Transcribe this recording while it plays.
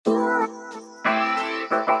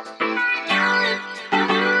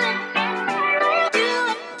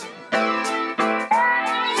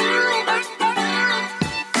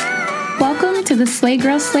the Slay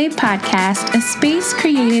Girl Slay podcast, a space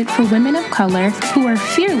created for women of color who are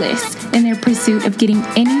fearless in their pursuit of getting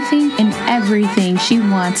anything and everything she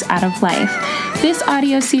wants out of life. This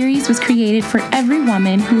audio series was created for every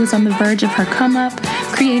woman who is on the verge of her come up,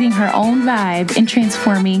 creating her own vibe and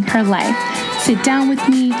transforming her life. Sit down with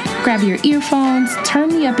me, grab your earphones, turn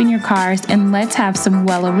me up in your cars, and let's have some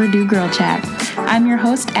well overdue girl chat. I'm your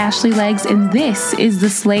host, Ashley Legs, and this is the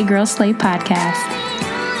Slay Girl Slay podcast.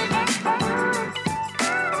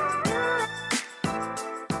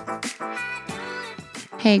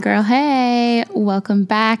 Hey girl, hey, welcome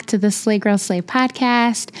back to the Slay Girl Slay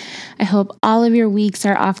podcast. I hope all of your weeks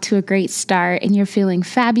are off to a great start and you're feeling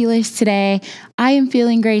fabulous today. I am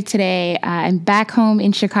feeling great today. I'm back home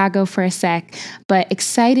in Chicago for a sec, but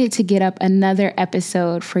excited to get up another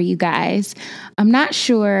episode for you guys. I'm not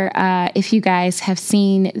sure if you guys have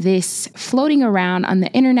seen this floating around on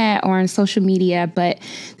the internet or on social media, but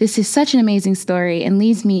this is such an amazing story and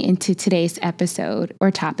leads me into today's episode or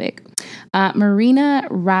topic. Marina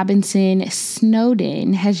Robinson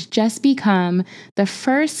Snowden has just become the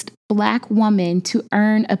first Black woman to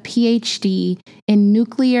earn a PhD in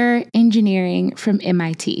nuclear engineering from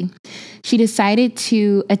MIT. She decided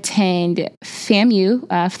to attend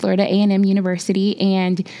FAMU, Florida A&M University,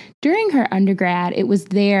 and during her undergrad, it was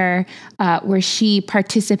there where she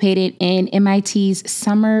participated in MIT's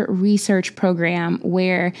summer research program,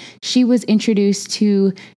 where she was introduced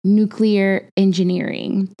to nuclear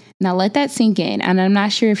engineering. Now, let that sink in. And I'm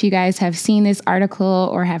not sure if you guys have seen this article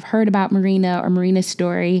or have heard about Marina or Marina's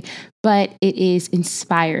story, but it is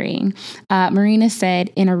inspiring. Marina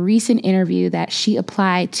said in a recent interview that she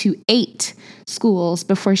applied to 8 schools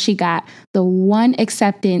before she got the one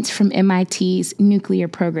acceptance from MIT's nuclear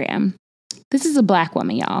program. This is a Black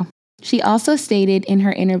woman, y'all. She also stated in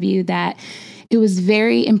her interview that it was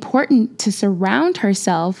very important to surround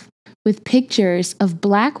herself with pictures of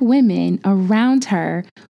Black women around her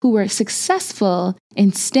who were successful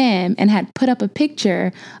in STEM, and had put up a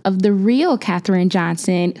picture of the real Katherine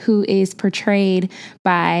Johnson, who is portrayed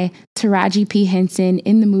by Taraji P. Henson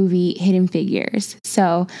in the movie Hidden Figures.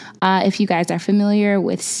 So if you guys are familiar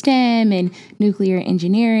with STEM and nuclear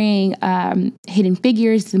engineering, Hidden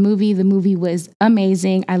Figures, the movie was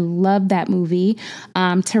amazing. I love that movie.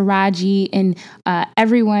 Taraji and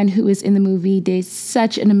everyone who was in the movie did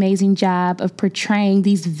such an amazing job of portraying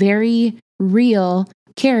these very real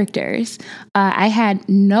characters. I had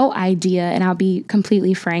no idea, and I'll be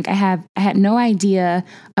completely frank, I had no idea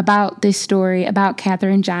about this story, about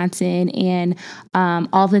Katherine Johnson and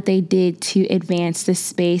all that they did to advance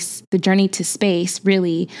the journey to space,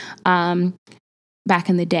 really, back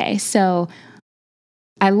in the day. So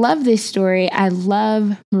I love this story. I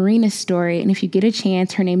love Marina's story. And if you get a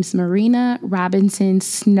chance, her name's Marina Robinson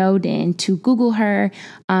Snowden. To Google her,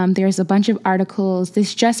 there's a bunch of articles.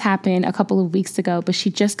 This just happened a couple of weeks ago, but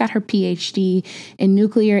she just got her PhD in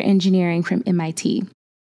nuclear engineering from MIT.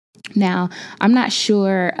 Now, I'm not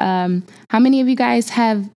sure how many of you guys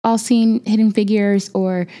have all seen Hidden Figures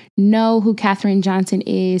or know who Katherine Johnson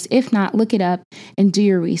is. If not, look it up and do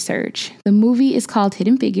your research. The movie is called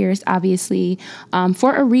Hidden Figures, obviously,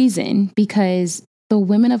 for a reason, because the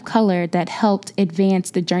women of color that helped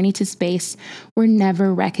advance the journey to space were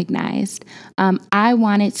never recognized. I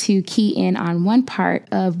wanted to key in on one part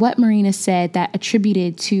of what Marina said that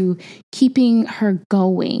attributed to keeping her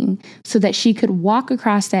going so that she could walk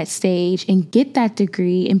across that stage and get that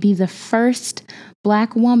degree and be the first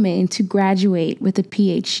Black woman to graduate with a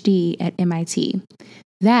PhD at MIT.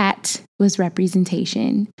 That was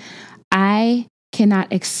representation. I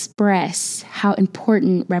cannot express how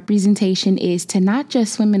important representation is to not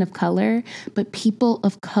just women of color, but people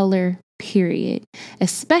of color, period,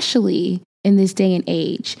 especially in this day and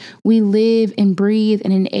age. We live and breathe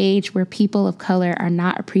in an age where people of color are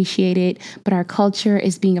not appreciated, but our culture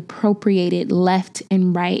is being appropriated left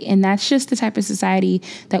and right. And that's just the type of society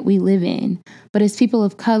that we live in. But as people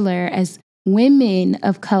of color, as women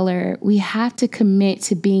of color, we have to commit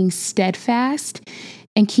to being steadfast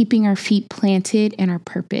and keeping our feet planted in our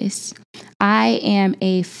purpose. I am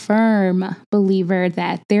a firm believer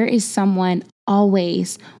that there is someone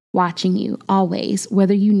always watching you, always,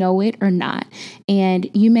 whether you know it or not. And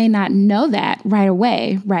you may not know that right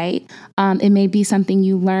away, right? It may be something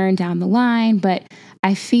you learn down the line, but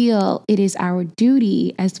I feel it is our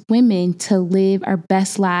duty as women to live our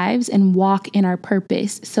best lives and walk in our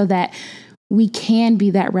purpose so that we can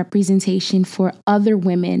be that representation for other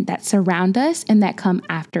women that surround us and that come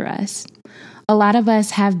after us. A lot of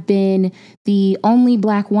us have been the only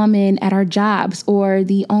Black woman at our jobs, or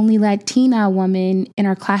the only Latina woman in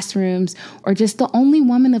our classrooms, or just the only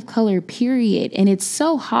woman of color, period. And it's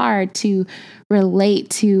so hard to relate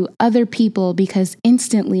to other people because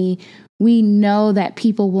instantly we know that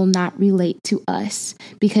people will not relate to us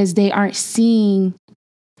because they aren't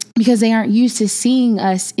used to seeing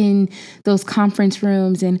us in those conference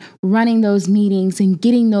rooms and running those meetings and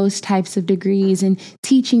getting those types of degrees and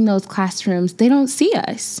teaching those classrooms. They don't see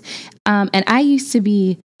us. And I used to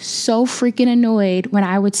be so freaking annoyed when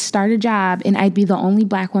I would start a job and I'd be the only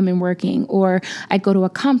Black woman working, or I'd go to a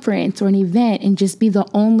conference or an event and just be the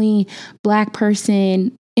only Black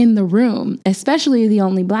person in the room, especially the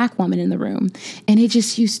only Black woman in the room. And it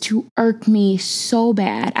just used to irk me so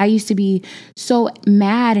bad. I used to be so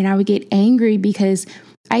mad and I would get angry because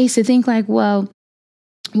I used to think like, well,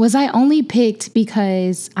 was I only picked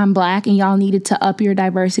because I'm Black and y'all needed to up your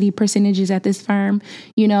diversity percentages at this firm,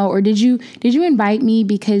 or did you invite me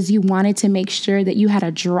because you wanted to make sure that you had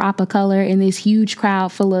a drop of color in this huge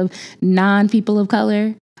crowd full of non-people of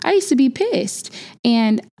color? I used to be pissed.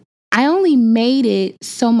 And I only made it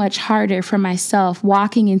so much harder for myself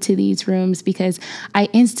walking into these rooms because I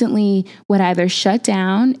instantly would either shut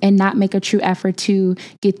down and not make a true effort to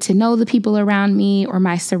get to know the people around me or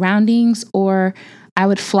my surroundings, or I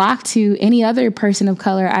would flock to any other person of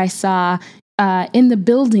color I saw in the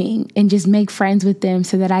building and just make friends with them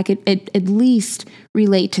so that I could at least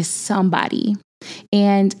relate to somebody.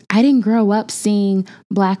 And I didn't grow up seeing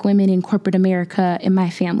Black women in corporate America in my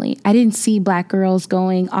family. I didn't see Black girls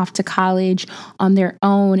going off to college on their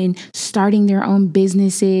own and starting their own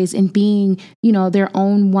businesses and being, their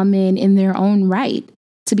own woman in their own right.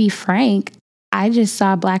 To be frank, I just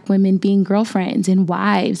saw Black women being girlfriends and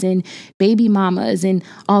wives and baby mamas. And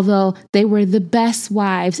although they were the best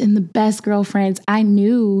wives and the best girlfriends, I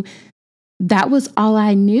knew that was all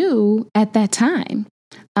I knew at that time.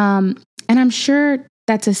 And I'm sure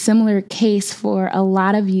that's a similar case for a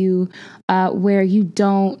lot of you where you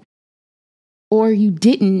don't or you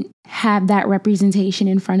didn't have that representation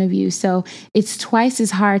in front of you. So it's twice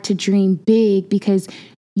as hard to dream big because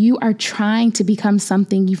you are trying to become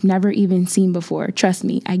something you've never even seen before. Trust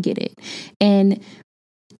me, I get it. And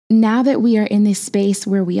now that we are in this space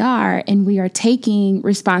where we are and we are taking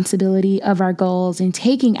responsibility of our goals and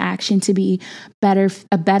taking action to be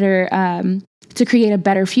to create a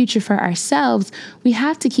better future for ourselves, we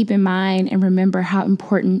have to keep in mind and remember how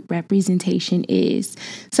important representation is.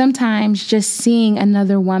 Sometimes just seeing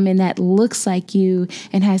another woman that looks like you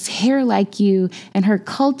and has hair like you and her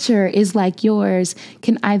culture is like yours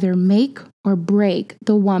can either make or break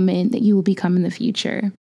the woman that you will become in the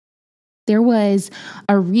future. There was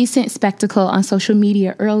a recent spectacle on social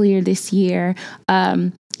media earlier this year.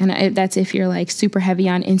 And that's if you're like super heavy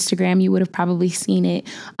on Instagram, you would have probably seen it.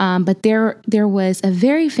 But there was a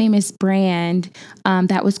very famous brand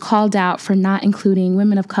that was called out for not including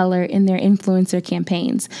women of color in their influencer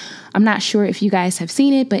campaigns. I'm not sure if you guys have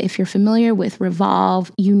seen it, but if you're familiar with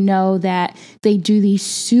Revolve, you know that they do these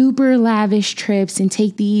super lavish trips and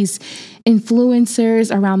take these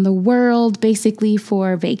influencers around the world, basically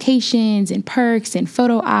for vacations and perks and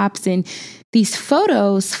photo ops. And these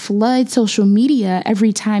photos flood social media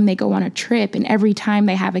every time they go on a trip and every time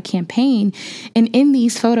they have a campaign. And in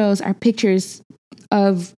these photos are pictures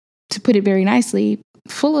of, to put it very nicely,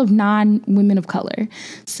 full of non-women of color.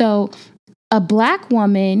 So a Black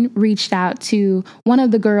woman reached out to one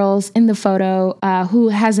of the girls in the photo who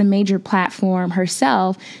has a major platform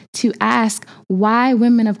herself to ask why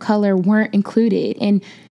women of color weren't included. And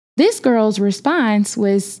this girl's response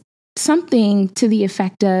was something to the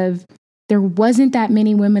effect of, there wasn't that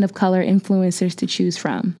many women of color influencers to choose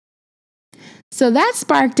from. So that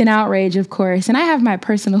sparked an outrage, of course, and I have my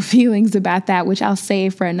personal feelings about that, which I'll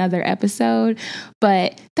save for another episode.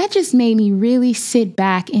 But that just made me really sit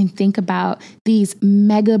back and think about these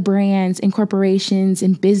mega brands and corporations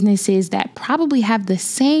and businesses that probably have the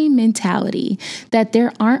same mentality, that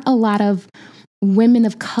there aren't a lot of women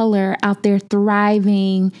of color out there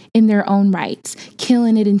thriving in their own rights,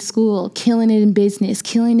 killing it in school, killing it in business,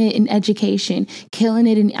 killing it in education, killing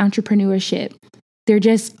it in entrepreneurship. There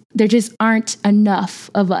just aren't enough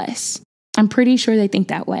of us. I'm pretty sure they think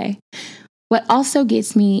that way. What also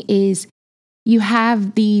gets me is you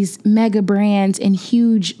have these mega brands and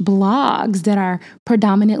huge blogs that are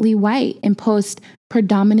predominantly white and post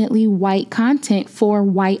predominantly white content for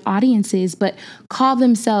white audiences, but call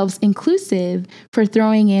themselves inclusive for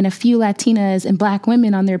throwing in a few Latinas and Black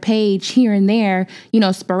women on their page here and there,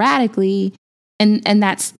 sporadically. And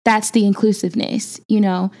that's the inclusiveness,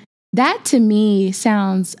 That to me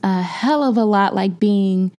sounds a hell of a lot like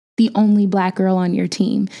being the only Black girl on your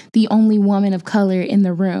team, the only woman of color in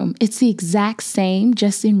the room. It's the exact same,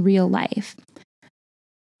 just in real life.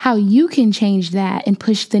 How you can change that and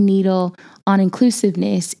push the needle on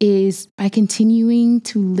inclusiveness is by continuing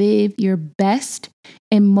to live your best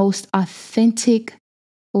and most authentic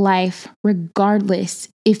life, regardless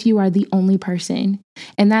if you are the only person.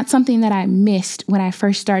 And that's something that I missed when I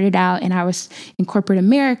first started out and I was in corporate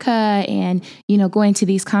America and, going to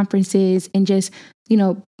these conferences and just,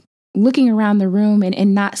 looking around the room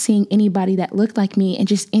and not seeing anybody that looked like me and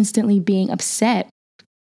just instantly being upset.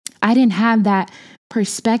 I didn't have that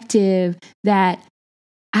perspective that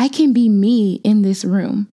I can be me in this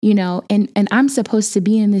room, and I'm supposed to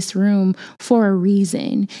be in this room for a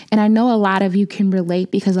reason. And I know a lot of you can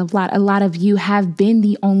relate because a lot of you have been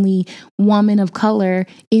the only woman of color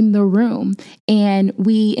in the room. And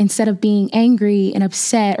we, instead of being angry and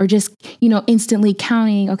upset or just, instantly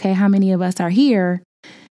counting, okay, how many of us are here?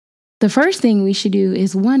 The first thing we should do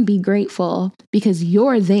is, one, be grateful because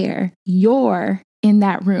you're there. You're in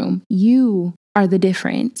that room. You are the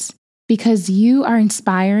difference. Because you are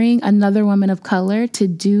inspiring another woman of color to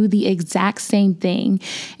do the exact same thing.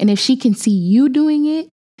 And if she can see you doing it,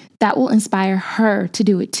 that will inspire her to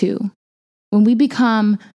do it too. When we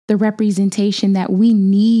become the representation that we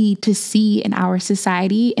need to see in our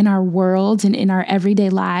society, in our world, and in our everyday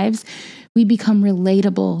lives, we become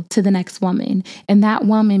relatable to the next woman. And that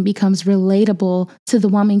woman becomes relatable to the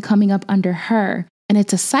woman coming up under her. And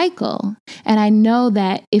it's a cycle. And I know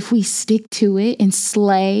that if we stick to it and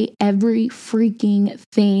slay every freaking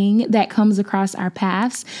thing that comes across our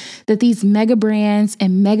paths, that these mega brands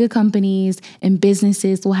and mega companies and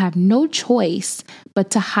businesses will have no choice but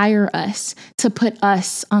to hire us, to put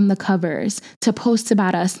us on the covers, to post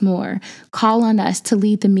about us more, call on us to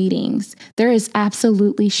lead the meetings. There is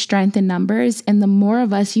absolutely strength in numbers. And the more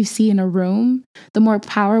of us you see in a room, the more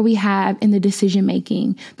power we have in the decision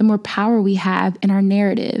making, the more power we have in our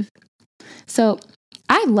narrative. So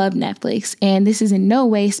I love Netflix, and this is in no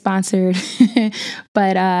way sponsored,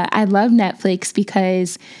 but I love Netflix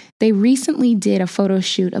because they recently did a photo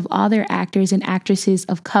shoot of all their actors and actresses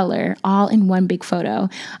of color, all in one big photo.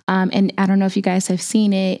 And I don't know if you guys have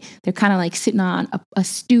seen it. They're kind of like sitting on a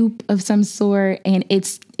stoop of some sort, and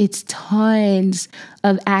it's tons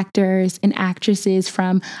of actors and actresses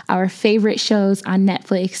from our favorite shows on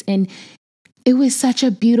Netflix. And it was such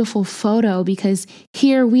a beautiful photo because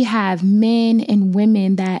here we have men and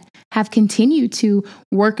women that have continued to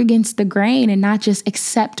work against the grain and not just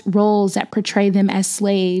accept roles that portray them as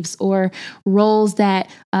slaves or roles that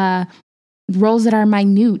are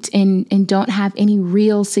minute and don't have any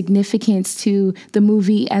real significance to the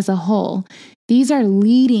movie as a whole. These are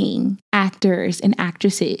leading actors and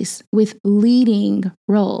actresses with leading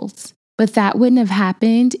roles. But that wouldn't have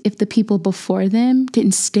happened if the people before them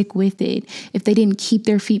didn't stick with it, if they didn't keep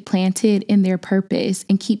their feet planted in their purpose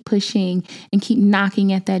and keep pushing and keep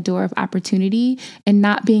knocking at that door of opportunity and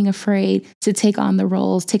not being afraid to take on the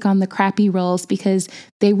roles, take on the crappy roles because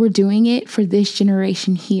they were doing it for this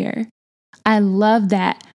generation here. I love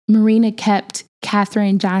that Marina kept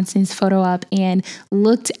Katherine Johnson's photo up and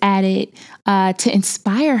looked at it to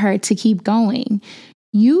inspire her to keep going.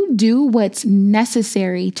 You do what's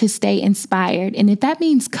necessary to stay inspired. And if that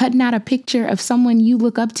means cutting out a picture of someone you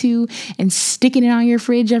look up to and sticking it on your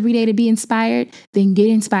fridge every day to be inspired, then get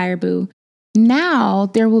inspired, boo. Now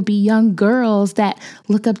there will be young girls that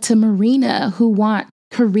look up to Marina who want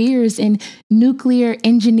careers in nuclear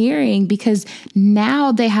engineering because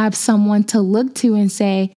now they have someone to look to and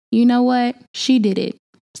say, you know what? She did it,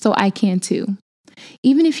 so I can too.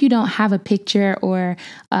 Even if you don't have a picture or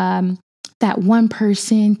that one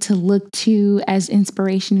person to look to as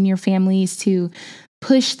inspiration in your families to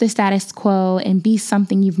push the status quo and be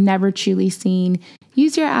something you've never truly seen,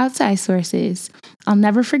 use your outside sources. I'll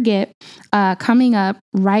never forget coming up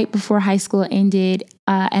right before high school ended,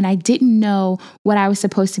 and I didn't know what I was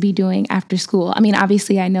supposed to be doing after school. I mean,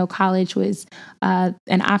 obviously, I know college was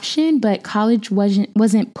an option, but college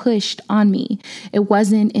wasn't pushed on me. It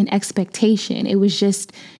wasn't an expectation. It was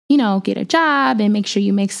just, get a job and make sure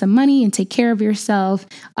you make some money and take care of yourself.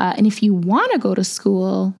 And if you want to go to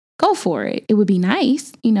school, go for it. It would be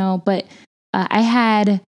nice, but I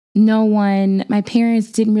had no one, my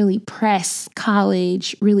parents didn't really press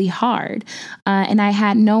college really hard. And I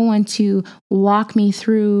had no one to walk me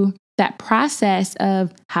through that process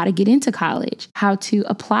of how to get into college, how to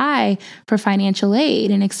apply for financial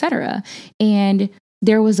aid and et cetera. And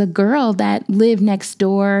there was a girl that lived next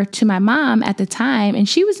door to my mom at the time, and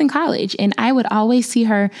she was in college. And I would always see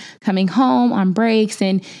her coming home on breaks.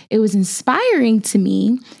 And it was inspiring to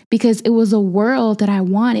me because it was a world that I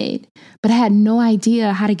wanted, but I had no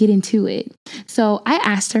idea how to get into it. So I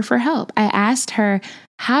asked her for help. I asked her,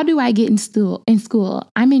 how do I get in school?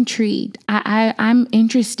 I'm intrigued. I'm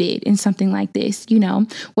interested in something like this.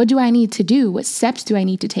 What do I need to do? What steps do I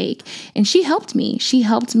need to take? And she helped me. She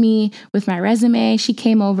helped me with my resume. She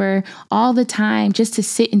came over all the time just to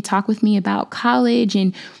sit and talk with me about college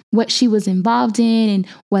and what she was involved in and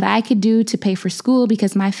what I could do to pay for school,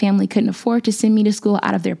 because my family couldn't afford to send me to school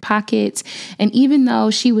out of their pockets. And even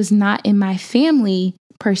though she was not in my family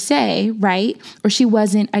per se, right? Or she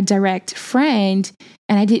wasn't a direct friend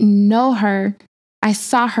and I didn't know her, I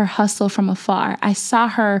saw her hustle from afar. I saw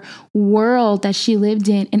her world that she lived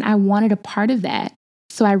in, and I wanted a part of that.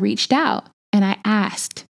 So I reached out and I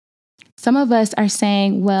asked. Some of us are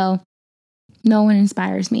saying, well, no one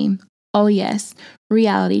inspires me. Oh yes,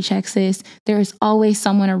 reality check, sis. There is always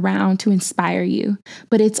someone around to inspire you,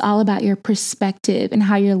 but it's all about your perspective and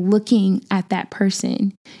how you're looking at that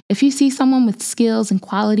person. If you see someone with skills and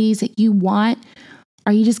qualities that you want,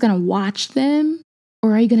 are you just going to watch them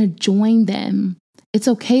or are you going to join them? It's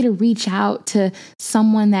okay to reach out to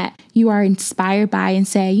someone that you are inspired by and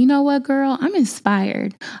say, you know what, girl, I'm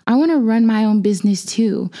inspired. I want to run my own business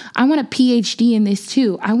too. I want a PhD in this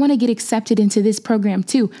too. I want to get accepted into this program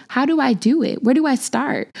too. How do I do it? Where do I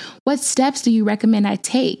start? What steps do you recommend I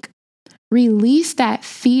take? Release that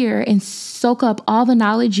fear and soak up all the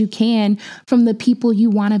knowledge you can from the people you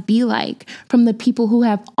want to be like, from the people who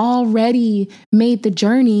have already made the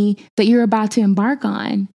journey that you're about to embark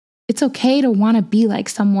on. It's okay to want to be like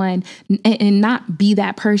someone and not be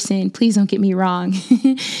that person. Please don't get me wrong.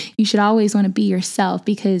 You should always want to be yourself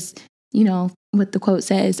because, what the quote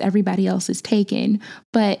says, everybody else is taken.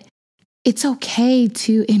 But it's okay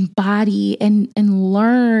to embody and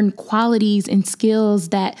learn qualities and skills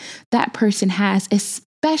that person has,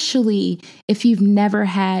 especially if you've never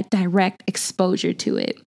had direct exposure to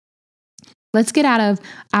it. Let's get out of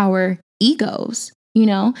our egos,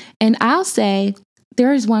 and I'll say,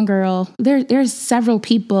 there's one girl, there's several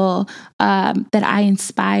people that I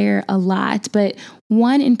inspire a lot, but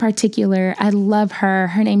one in particular, I love her.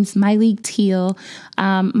 Her name's Myleik Teele.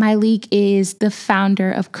 Myleik is the founder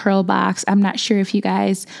of Curlbox. I'm not sure if you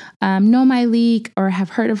guys know Myleik or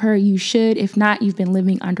have heard of her. You should. If not, you've been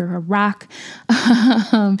living under a rock.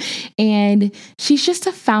 And she's just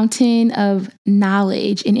a fountain of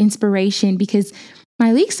knowledge and inspiration because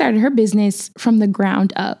Myleik started her business from the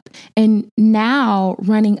ground up and now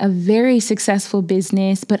running a very successful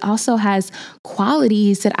business, but also has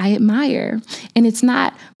qualities that I admire. And it's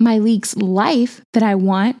not Myleik's life that I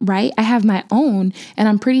want, right? I have my own, and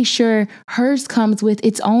I'm pretty sure hers comes with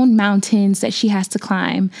its own mountains that she has to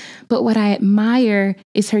climb. But what I admire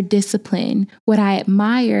is her discipline. What I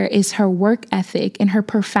admire is her work ethic and her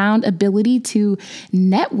profound ability to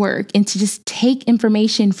network and to just take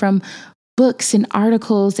information from books and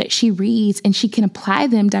articles that she reads, and she can apply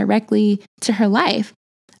them directly to her life.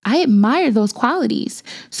 I admire those qualities.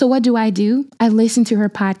 So what do? I listen to her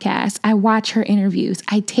podcast. I watch her interviews.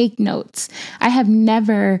 I take notes. I have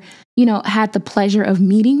never, had the pleasure of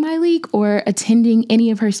meeting Myleik or attending any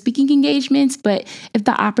of her speaking engagements. But if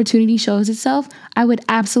the opportunity shows itself, I would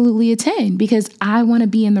absolutely attend because I want to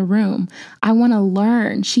be in the room. I want to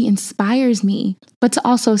learn. She inspires me. But to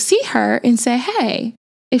also see her and say, hey,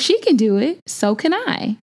 if she can do it, so can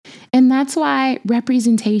I. And that's why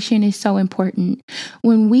representation is so important.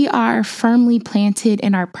 When we are firmly planted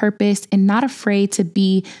in our purpose and not afraid to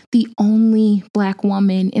be the only Black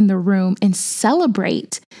woman in the room and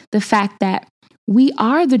celebrate the fact that we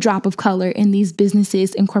are the drop of color in these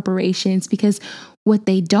businesses and corporations, because what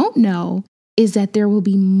they don't know is that there will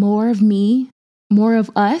be more of me, more of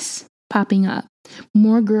us popping up,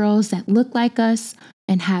 more girls that look like us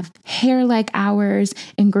and have hair like ours,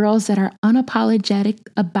 and girls that are unapologetic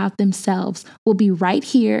about themselves will be right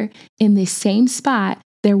here in this same spot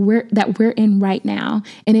that we're in right now.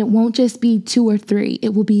 And it won't just be 2 or 3,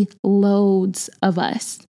 it will be loads of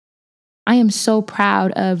us. I am so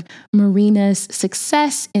proud of Marina's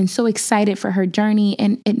success and so excited for her journey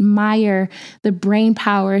and admire the brain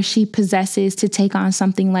power she possesses to take on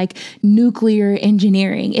something like nuclear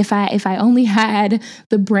engineering. If I only had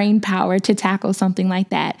the brain power to tackle something like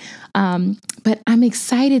that. But I'm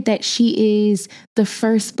excited that she is the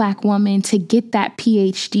first Black woman to get that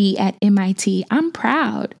PhD at MIT. I'm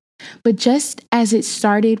proud. But just as it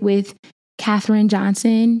started with Katherine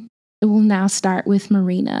Johnson, it will now start with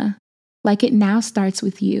Marina. Like it now starts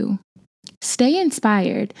with you. Stay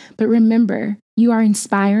inspired, but remember, you are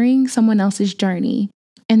inspiring someone else's journey,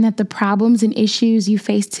 and that the problems and issues you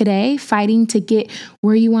face today, fighting to get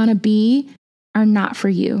where you want to be, are not for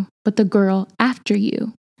you, but the girl after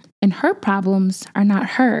you. and her problems are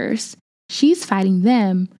not hers. She's fighting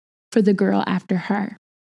them for the girl after her.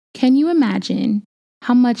 Can you imagine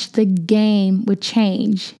how much the game would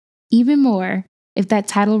change even more if that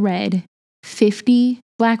title read 50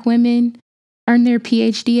 Black women earn their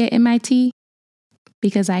PhD at MIT?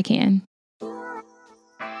 Because I can.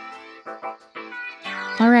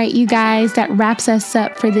 All right, you guys, that wraps us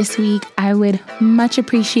up for this week. I would much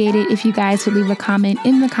appreciate it if you guys would leave a comment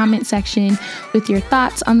in the comment section with your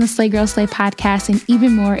thoughts on the Slay Girl Slay podcast, and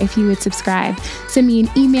even more if you would subscribe. Send me an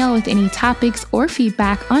email with any topics or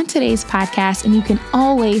feedback on today's podcast, and you can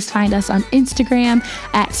always find us on Instagram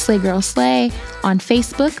at Slay Girl Slay, on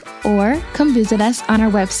Facebook, or come visit us on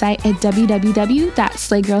our website at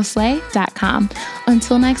www.slaygirlslay.com.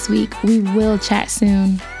 Until next week, we will chat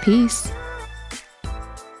soon. Peace.